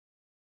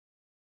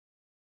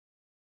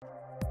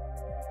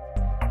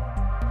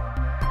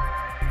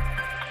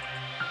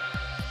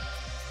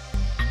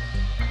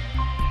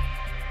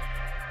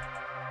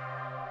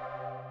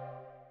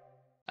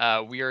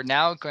We are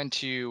now going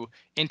to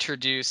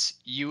introduce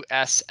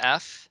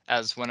USF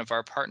as one of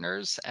our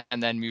partners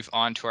and then move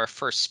on to our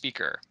first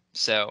speaker.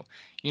 So,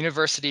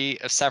 University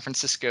of San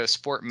Francisco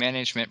Sport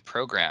Management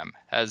Program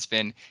has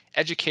been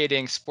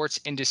educating sports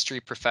industry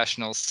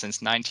professionals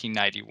since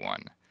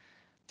 1991.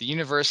 The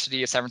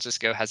University of San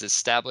Francisco has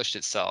established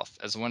itself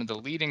as one of the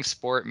leading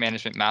sport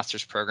management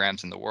master's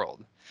programs in the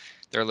world.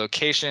 Their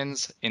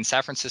locations in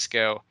San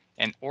Francisco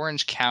and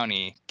Orange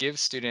County give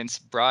students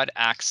broad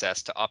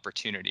access to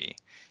opportunity,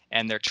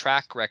 and their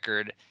track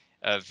record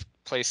of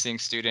placing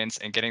students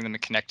and getting them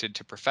connected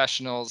to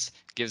professionals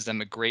gives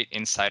them a great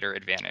insider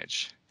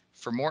advantage.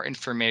 For more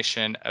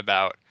information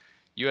about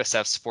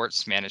USF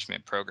Sports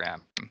Management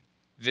Program,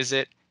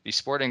 visit the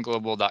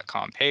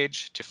sportinglobal.com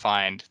page to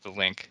find the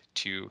link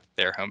to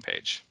their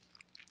homepage.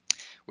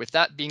 With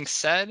that being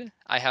said,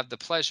 I have the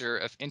pleasure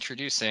of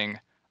introducing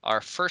our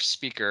first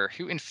speaker,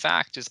 who in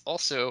fact is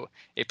also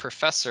a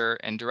professor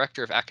and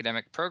director of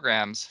academic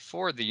programs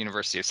for the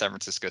University of San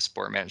Francisco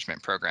Sport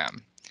Management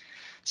Program.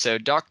 So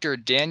Dr.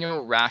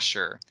 Daniel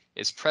Rascher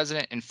is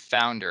president and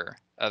founder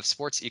of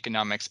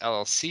SportsEconomics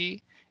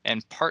LLC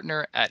and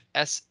partner at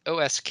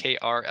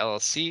OSKR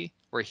LLC,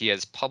 where he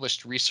has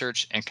published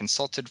research and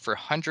consulted for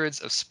hundreds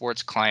of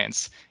sports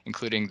clients,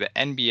 including the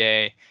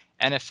NBA,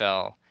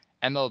 NFL,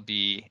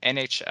 MLB,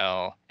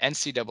 NHL,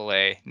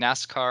 NCAA,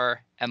 NASCAR,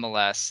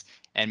 MLS,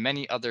 and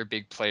many other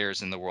big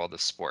players in the world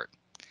of sport.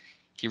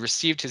 He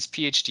received his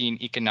PhD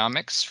in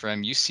economics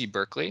from UC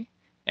Berkeley,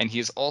 and he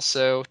is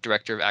also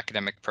director of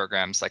academic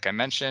programs, like I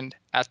mentioned,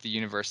 at the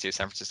University of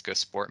San Francisco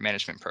Sport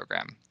Management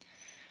Program.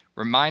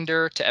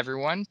 Reminder to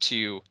everyone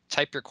to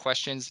type your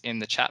questions in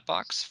the chat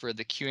box for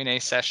the Q&A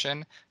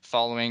session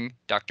following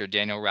Dr.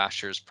 Daniel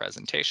Rascher's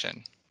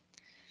presentation.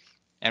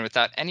 And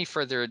without any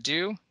further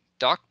ado,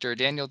 Dr.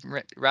 Daniel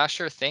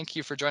Rascher, thank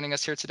you for joining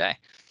us here today.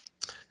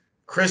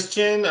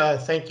 Christian,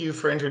 thank you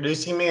for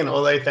introducing me, and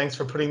Ole, thanks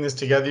for putting this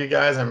together, you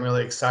guys. I'm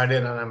really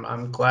excited, and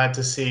I'm glad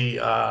to see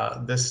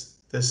this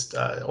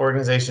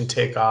organization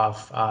take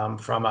off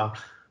from a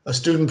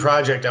student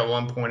project at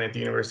one point at the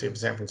University of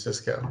San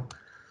Francisco.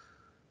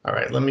 All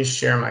right, let me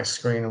share my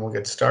screen and we'll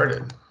get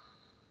started.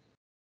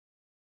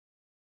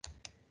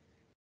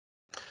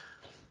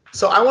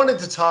 So I wanted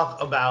to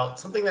talk about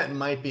something that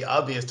might be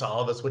obvious to all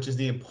of us, which is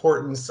the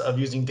importance of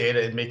using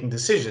data in making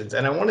decisions.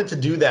 And I wanted to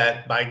do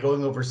that by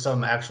going over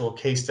some actual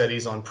case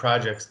studies on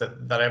projects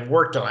that I've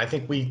worked on. I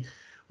think we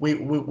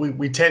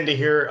tend to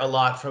hear a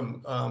lot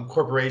from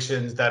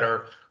corporations that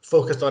are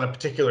focused on a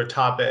particular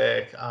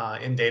topic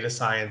in data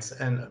science.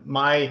 And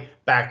my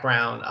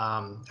background,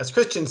 as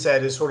Christian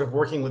said, is sort of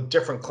working with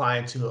different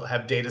clients who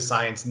have data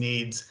science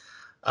needs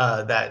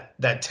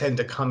that tend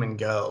to come and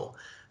go.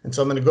 And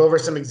so I'm going to go over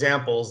some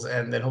examples,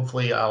 and then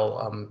hopefully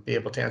I'll be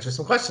able to answer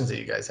some questions that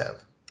you guys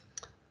have.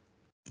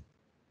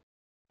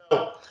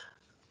 So,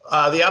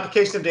 the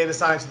application of data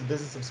science to the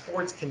business of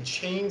sports can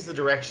change the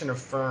direction of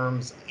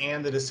firms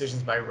and the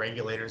decisions by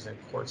regulators and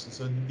courts. And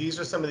so these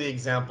are some of the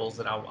examples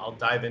that I'll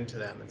dive into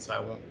them, and so I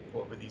won't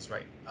go over these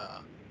right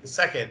this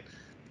second.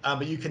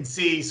 But you can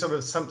see sort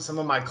of some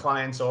of my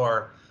clients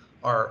are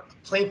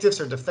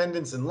plaintiffs or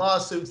defendants in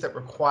lawsuits that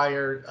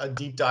require a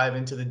deep dive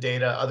into the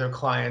data. Other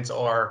clients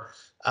are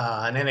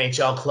an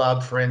NHL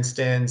club, for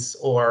instance,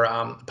 or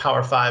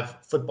Power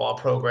 5 football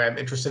program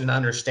interested in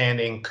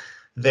understanding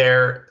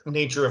their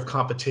nature of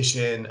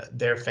competition,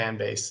 their fan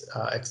base,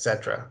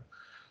 etc.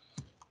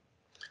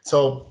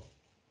 So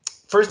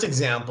first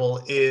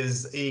example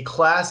is a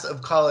class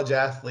of college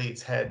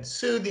athletes had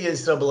sued the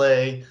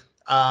NCAA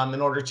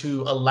in order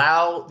to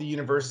allow the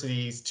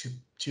universities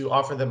to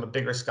offer them a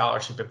bigger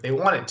scholarship if they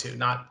wanted to,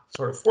 not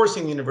sort of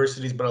forcing the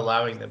universities, but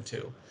allowing them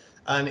to.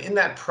 And in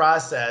that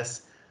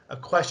process, a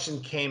question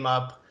came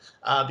up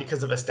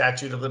because of a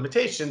statute of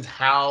limitations,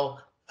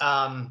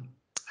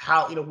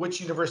 which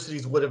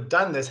universities would have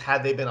done this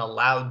had they been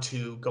allowed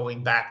to,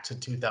 going back to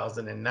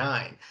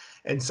 2009.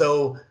 And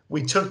so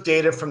we took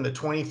data from the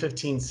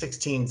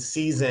 2015-16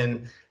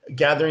 season,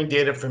 gathering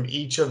data from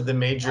each of the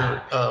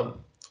major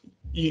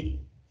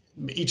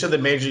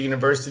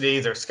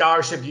universities, their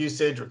scholarship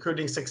usage,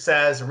 recruiting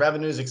success,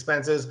 revenues,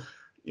 expenses.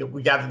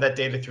 We gathered that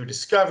data through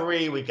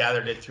discovery. We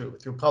gathered it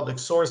through public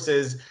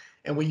sources.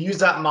 And we used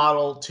that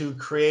model to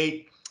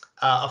create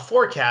a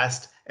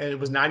forecast, and it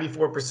was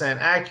 94%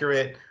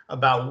 accurate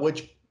about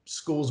which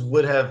schools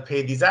would have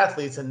paid these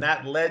athletes. And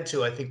that led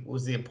to, I think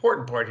was the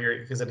important part here,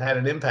 because it had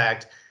an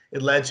impact,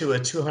 it led to a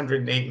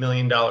 $208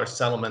 million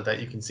settlement that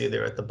you can see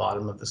there at the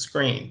bottom of the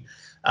screen.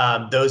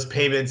 Those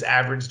payments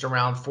averaged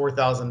around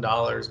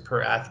 $4,000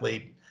 per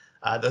athlete.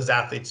 Those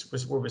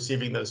athletes were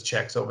receiving those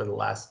checks over the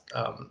last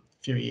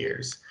few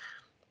years.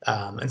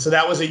 And so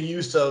that was a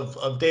use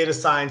of data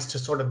science to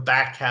sort of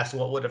backcast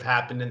what would have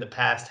happened in the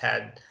past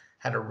had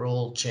a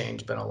rule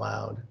change been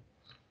allowed.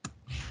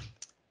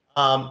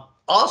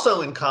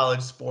 Also in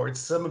college sports,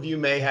 some of you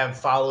may have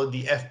followed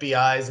the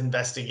FBI's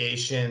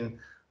investigation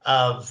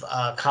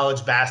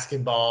college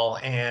basketball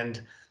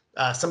and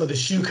some of the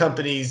shoe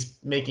companies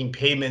making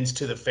payments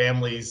to the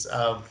families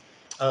of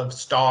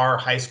star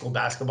high school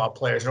basketball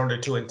players in order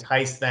to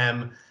entice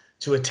them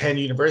to attend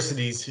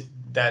universities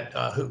that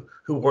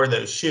who wore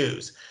those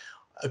shoes.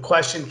 A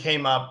question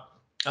came up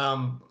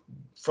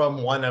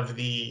from one of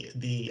the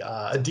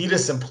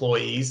Adidas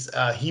employees.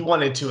 He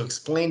wanted to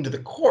explain to the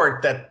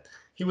court that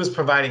he was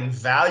providing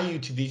value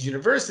to these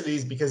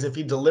universities because if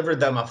he delivered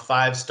them a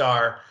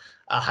 5-star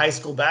high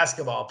school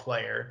basketball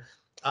player,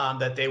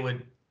 that they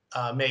would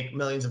make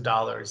millions of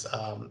dollars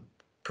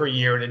per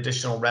year in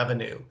additional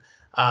revenue.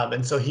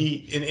 And so he,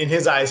 in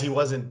his eyes, he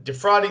wasn't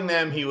defrauding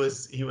them. He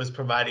was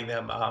providing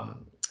them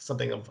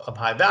something of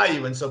high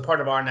value. And so part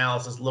of our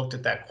analysis looked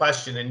at that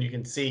question, and you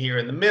can see here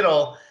in the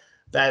middle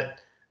that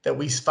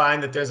we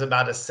find that there's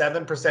about a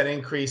 7%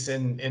 increase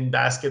in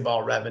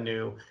basketball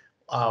revenue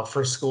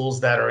for schools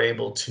that are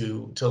able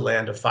to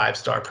land a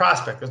 5-star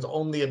prospect. There's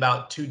only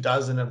about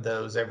 24 of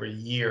those every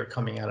year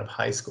coming out of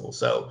high school.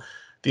 So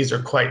these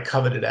are quite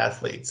coveted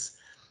athletes.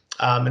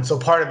 And so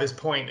part of his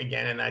point,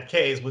 again, in that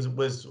case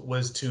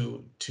was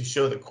to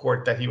show the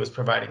court that he was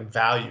providing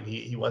value.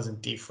 He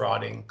wasn't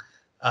defrauding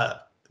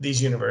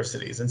these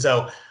universities. And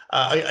so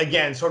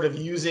again, sort of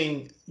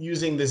using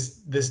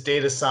this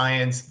data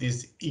science,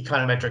 this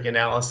econometric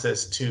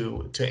analysis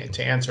to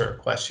answer a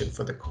question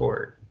for the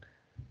court.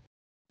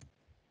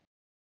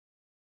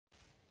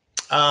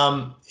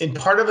 In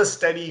part of a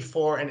study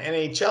for an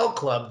NHL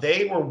club,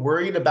 they were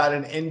worried about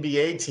an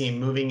NBA team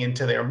moving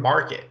into their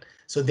market.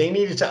 So they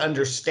needed to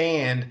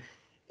understand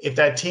if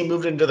that team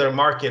moved into their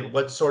market,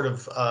 what sort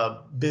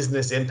of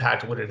business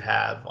impact would it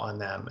have on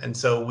them? And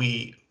so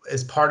we,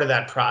 as part of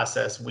that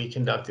process, we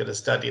conducted a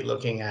study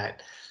looking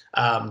at,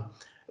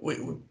 we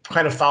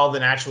kind of followed the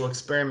natural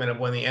experiment of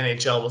when the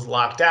NHL was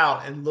locked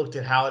out and looked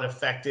at how it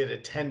affected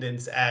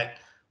attendance at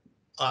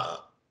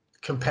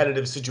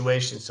competitive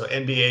situations. So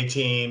NBA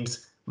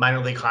teams,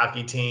 minor league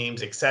hockey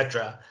teams, et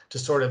cetera, to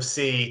sort of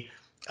see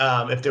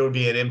if there would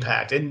be an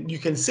impact. And you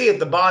can see at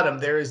the bottom,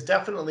 there is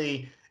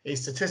definitely a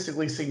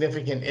statistically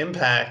significant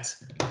impact,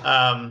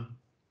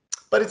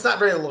 but it's not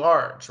very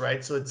large,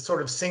 right? So it's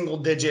sort of single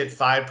digit,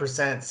 5%,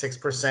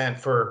 6%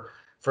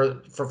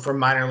 for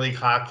minor league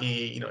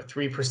hockey,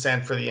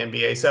 3% for the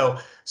NBA. So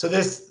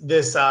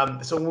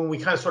when we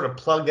kind of sort of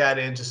plug that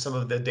into some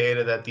of the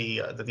data that the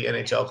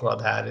NHL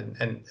club had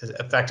and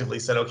effectively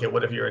said, okay,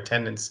 what if your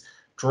attendance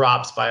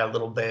drops by a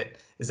little bit?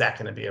 Is that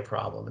going to be a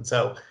problem? And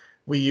so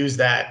we use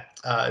that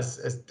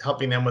as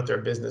helping them with their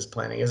business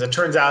planning. As it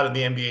turns out,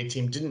 the NBA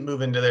team didn't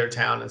move into their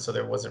town, and so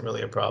there wasn't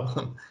really a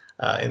problem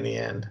in the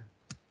end.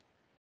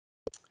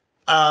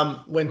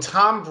 When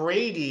Tom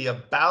Brady,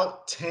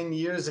 about 10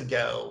 years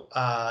ago,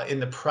 in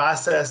the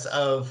process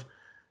of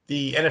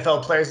the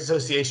NFL Players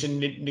Association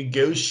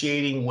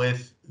negotiating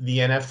with the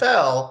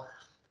NFL,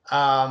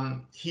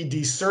 he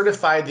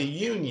decertified the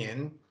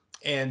union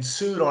and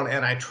sued on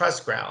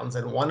antitrust grounds.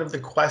 And one of the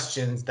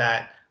questions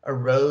that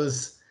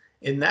arose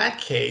in that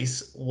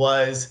case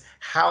was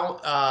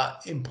how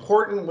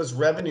important was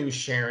revenue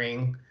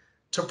sharing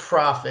to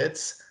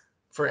profits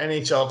for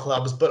NHL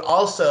clubs, but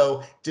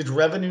also did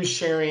revenue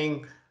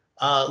sharing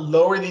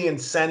lower the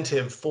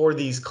incentive for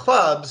these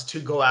clubs to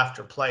go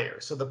after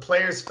players? So the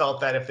players felt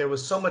that if there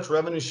was so much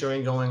revenue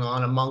sharing going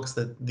on amongst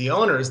the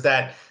owners,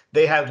 that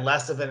they had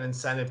less of an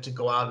incentive to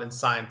go out and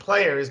sign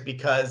players,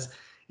 because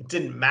it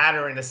didn't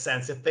matter, in a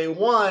sense. If they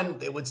won,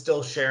 they would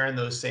still share in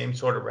those same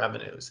sort of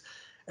revenues.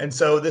 And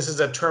so this is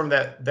a term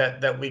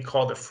that we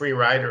call the free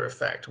rider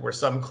effect, where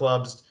some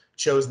clubs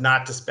chose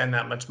not to spend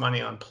that much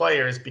money on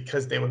players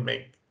because they would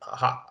make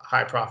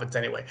high profits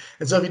anyway.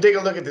 And so if you take a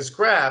look at this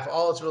graph,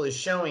 all it's really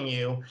showing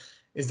you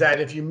is that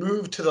if you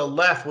move to the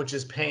left, which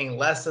is paying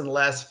less and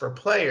less for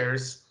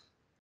players,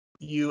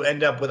 you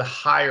end up with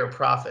higher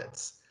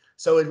profits.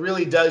 So it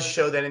really does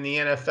show that in the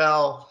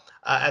NFL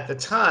at the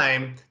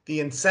time, the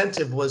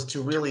incentive was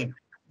to really,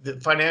 the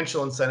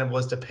financial incentive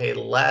was to pay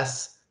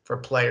less for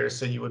players,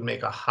 so you would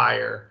make a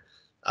higher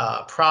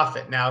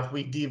profit. Now, if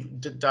we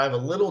dive a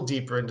little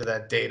deeper into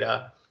that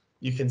data,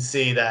 you can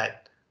see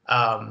that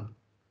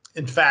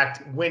in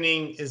fact,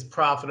 winning is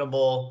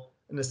profitable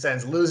in a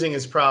sense, losing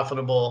is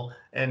profitable,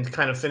 and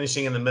kind of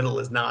finishing in the middle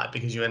is not,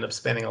 because you end up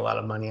spending a lot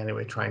of money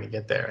anyway trying to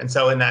get there. And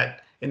so in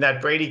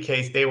that Brady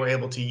case, they were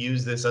able to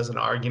use this as an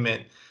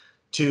argument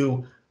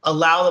to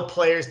allow the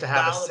players to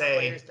have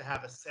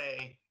a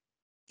say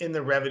in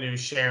the revenue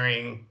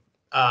sharing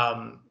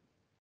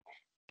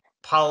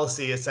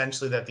policy,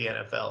 essentially, that the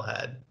NFL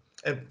had.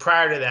 And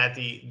prior to that,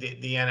 the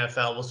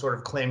NFL was sort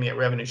of claiming that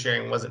revenue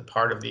sharing wasn't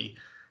part of the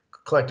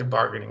collective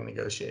bargaining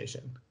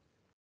negotiation.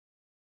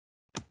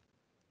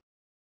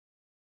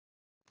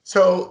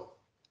 So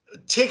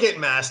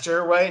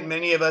Ticketmaster, right?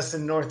 Many of us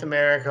in North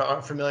America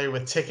are familiar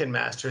with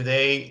Ticketmaster.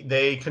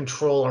 They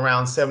control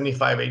around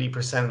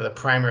 75–80% of the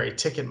primary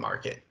ticket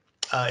market.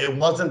 It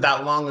wasn't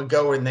that long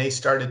ago when they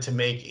started to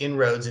make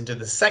inroads into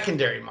the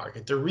secondary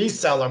market, the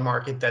reseller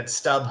market that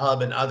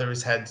StubHub and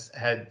others had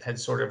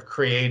sort of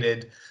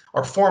created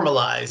or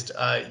formalized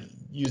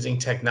using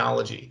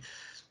technology.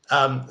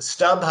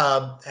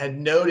 StubHub had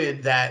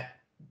noted that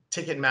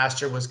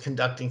Ticketmaster was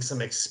conducting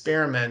some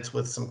experiments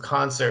with some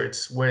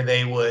concerts where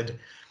they would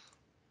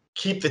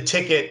keep the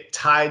ticket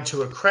tied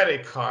to a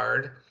credit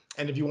card.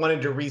 And if you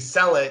wanted to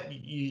resell it,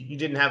 you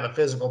didn't have a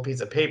physical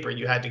piece of paper.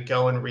 You had to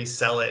go and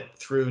resell it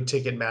through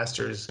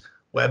Ticketmaster's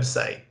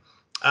website,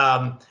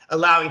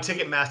 allowing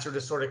Ticketmaster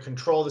to sort of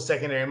control the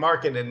secondary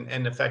market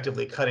and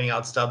effectively cutting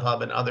out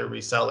StubHub and other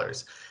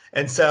resellers.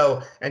 And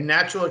so a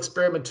natural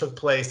experiment took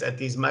place at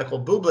these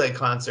Michael Bublé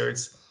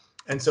concerts.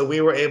 And so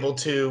we were able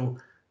to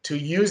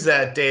use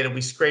that data.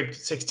 We scraped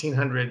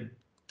 1,600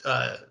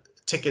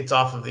 tickets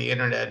off of the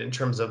internet in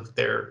terms of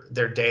their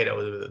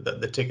data.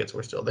 The tickets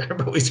were still there,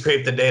 but we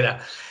scraped the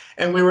data.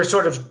 And we were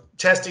sort of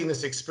testing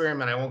this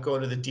experiment. I won't go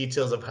into the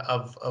details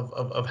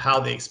of how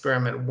the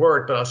experiment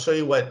worked, but I'll show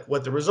you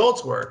what the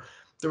results were.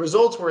 The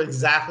results were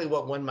exactly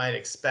what one might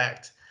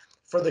expect.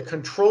 For the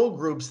control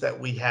groups that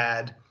we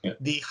had,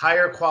 the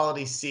higher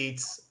quality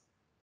seats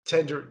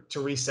tend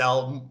to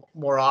resell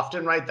more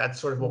often, right? That's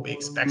sort of what we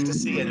expect to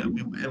see,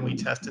 and we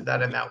tested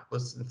that, and that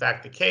was in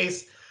fact the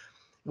case.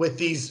 With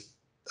these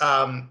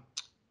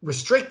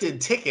restricted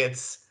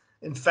tickets,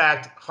 in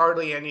fact,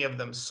 hardly any of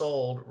them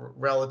sold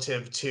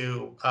relative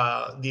to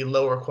the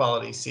lower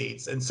quality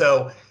seats. And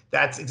so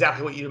that's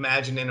exactly what you'd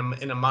imagine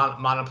in a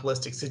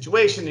monopolistic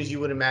situation, is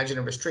you would imagine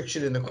a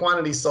restriction in the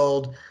quantity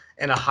sold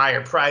and a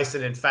higher price.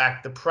 And in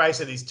fact, the price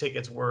of these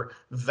tickets were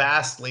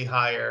vastly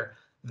higher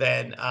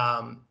than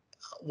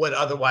would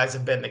otherwise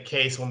have been the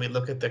case when we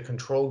look at the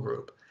control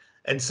group.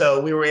 And so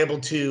we were able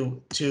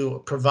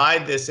to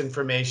provide this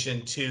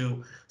information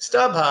to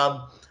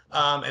StubHub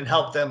and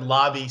help them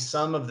lobby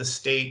some of the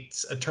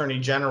state's attorney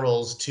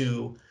generals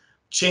to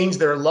change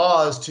their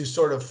laws to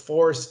sort of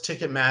force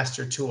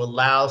Ticketmaster to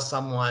allow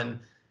someone,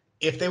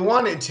 if they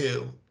wanted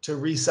to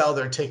resell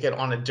their ticket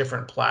on a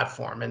different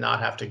platform and not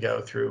have to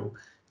go through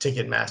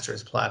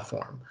Ticketmaster's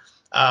platform.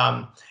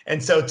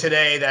 And so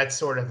today that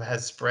sort of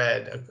has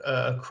spread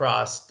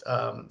across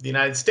the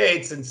United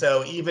States. And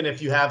so even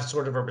if you have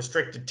sort of a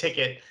restricted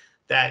ticket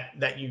that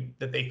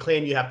they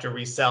claim you have to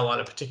resell on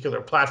a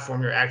particular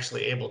platform, you're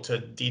actually able to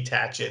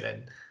detach it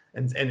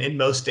and in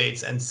most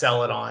states and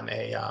sell it on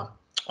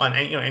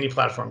any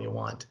platform you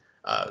want,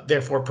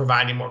 therefore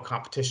providing more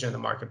competition in the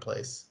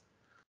marketplace.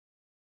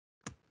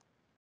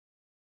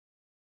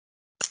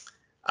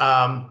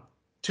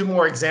 Two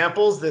more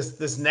examples.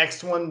 This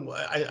next one,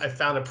 I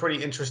found a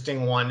pretty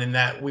interesting one in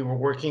that we were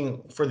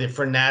working for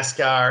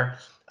NASCAR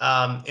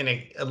in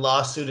a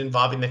lawsuit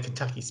involving the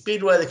Kentucky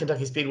Speedway. The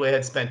Kentucky Speedway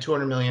had spent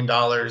 $200 million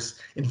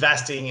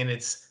investing in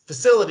its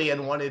facility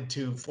and wanted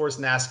to force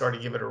NASCAR to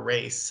give it a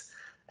race.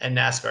 And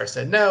NASCAR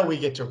said, no, we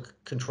get to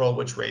control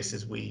which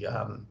races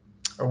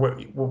or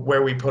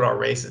where we put our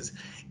races.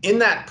 In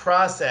that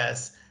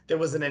process, there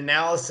was an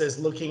analysis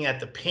looking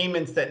at the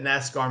payments that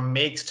NASCAR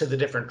makes to the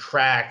different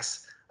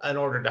tracks in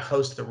order to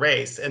host the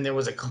race. And there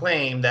was a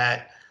claim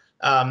that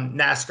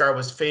NASCAR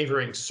was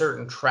favoring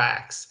certain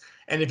tracks.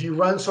 And if you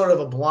run sort of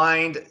a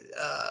blind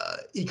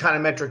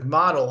econometric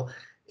model,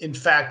 in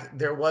fact,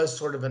 there was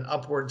sort of an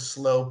upward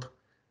slope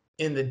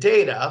in the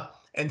data.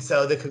 And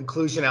so the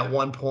conclusion at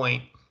one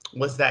point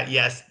was that,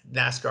 yes,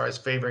 NASCAR is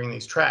favoring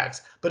these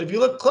tracks. But if you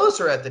look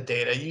closer at the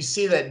data, you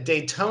see that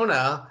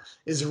Daytona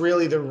is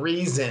really the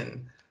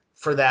reason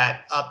for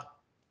that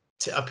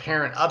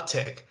apparent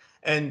uptick.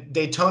 And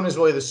Daytona is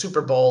really the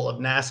Super Bowl of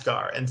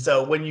NASCAR. And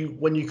so when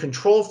you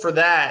control for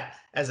that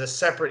as a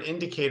separate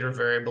indicator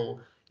variable,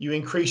 you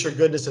increase your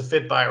goodness of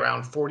fit by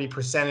around 40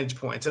 percentage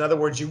points. In other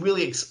words, you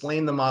really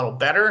explain the model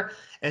better,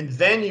 and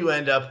then you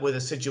end up with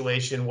a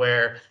situation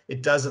where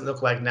it doesn't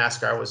look like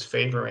NASCAR was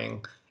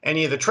favoring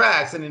any of the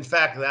tracks. And in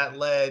fact,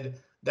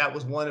 that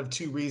was one of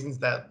two reasons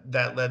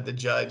that led the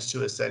judge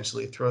to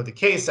essentially throw the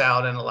case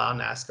out and allow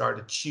NASCAR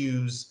to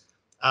choose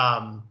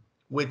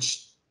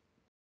which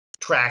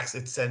tracks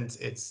it sends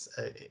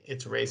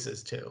its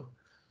races to.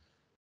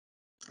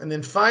 And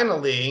then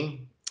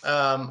finally,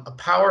 a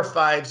Power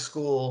 5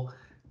 school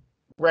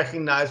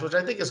recognized, which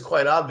I think is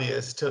quite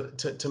obvious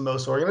to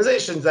most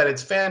organizations, that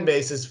its fan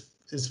base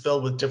is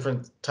filled with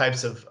different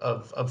types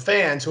of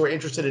fans who are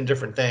interested in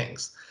different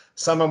things.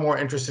 Some are more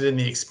interested in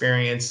the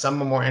experience.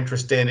 Some are more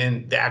interested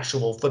in the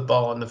actual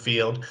football on the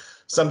field.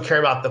 Some care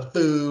about the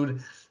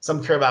food.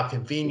 Some care about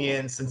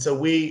convenience. And so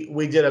we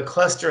did a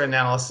cluster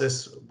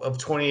analysis of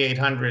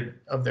 2,800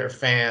 of their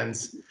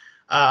fans.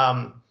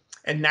 And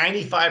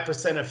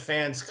 95% of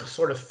fans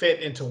sort of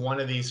fit into one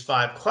of these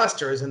 5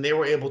 clusters, and they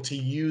were able to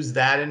use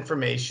that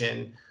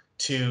information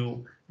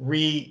to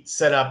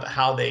reset up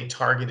how they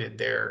targeted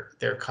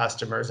their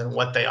customers and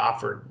what they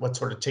offered, what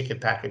sort of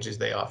ticket packages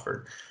they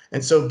offered.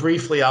 And so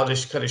briefly, I'll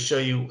just kind of show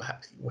you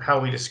how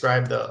we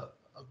describe the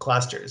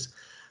clusters.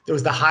 There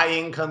was the high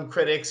income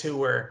critics who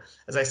were,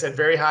 as I said,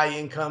 very high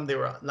income. They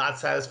were not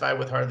satisfied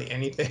with hardly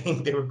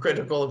anything. They were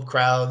critical of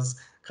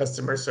crowds,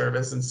 customer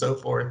service, and so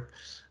forth.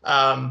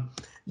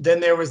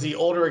 Then there was the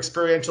older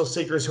experiential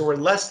seekers who were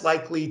less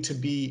likely to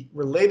be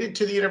related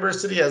to the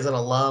university as an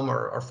alum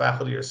or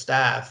faculty or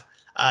staff,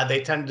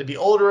 They tended to be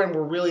older and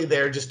were really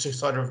there just to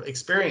sort of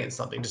experience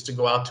something, just to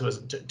go out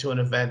to an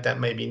event that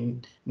may be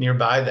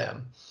nearby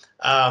them.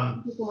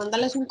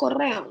 Mandarles un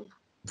correo.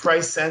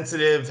 Price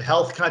sensitive,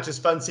 health conscious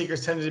fund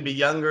seekers tended to be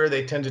younger.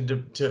 They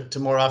tended to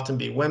more often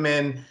be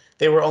women.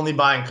 They were only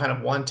buying kind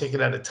of one ticket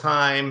at a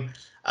time.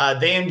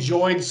 They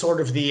enjoyed sort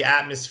of the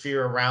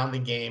atmosphere around the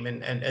game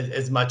and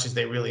as much as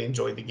they really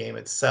enjoyed the game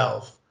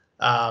itself.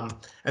 And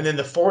then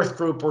the fourth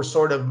group were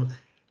sort of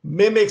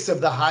mimics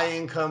of the high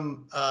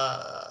income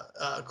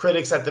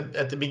critics at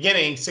the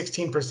beginning.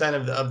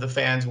 16% of the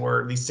fans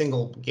were these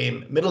single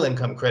game middle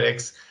income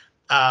critics.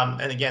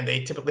 And again,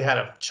 they typically had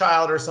a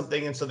child or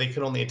something, and so they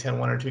could only attend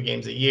 1 or 2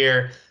 games a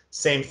year.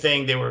 Same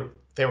thing, they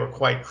were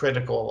quite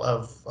critical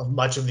of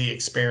much of the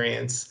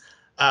experience.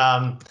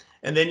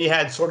 And then you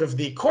had sort of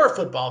the core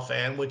football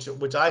fan,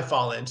 which I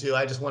fall into.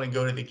 I just want to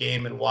go to the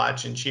game and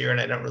watch and cheer,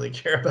 and I don't really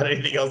care about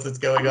anything else that's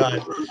going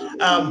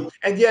on.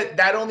 And yet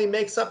that only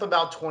makes up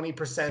about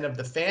 20% of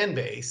the fan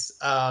base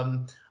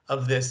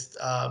of this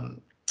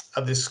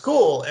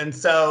school. And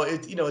so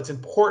it's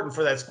important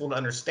for that school to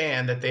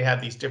understand that they have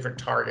these different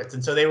targets.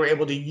 And so they were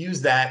able to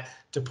use that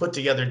to put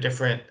together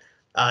different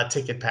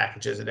ticket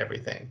packages and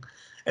everything.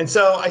 And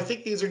so I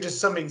think these are just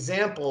some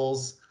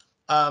examples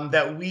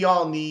that we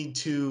all need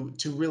to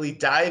really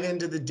dive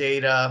into the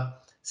data,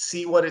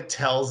 see what it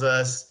tells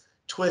us,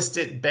 twist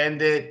it,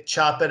 bend it,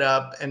 chop it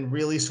up, and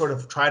really sort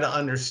of try to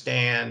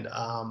understand,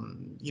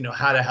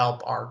 how to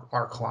help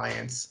our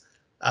clients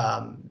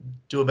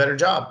do a better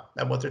job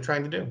at what they're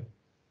trying to do.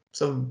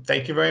 So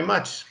thank you very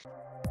much.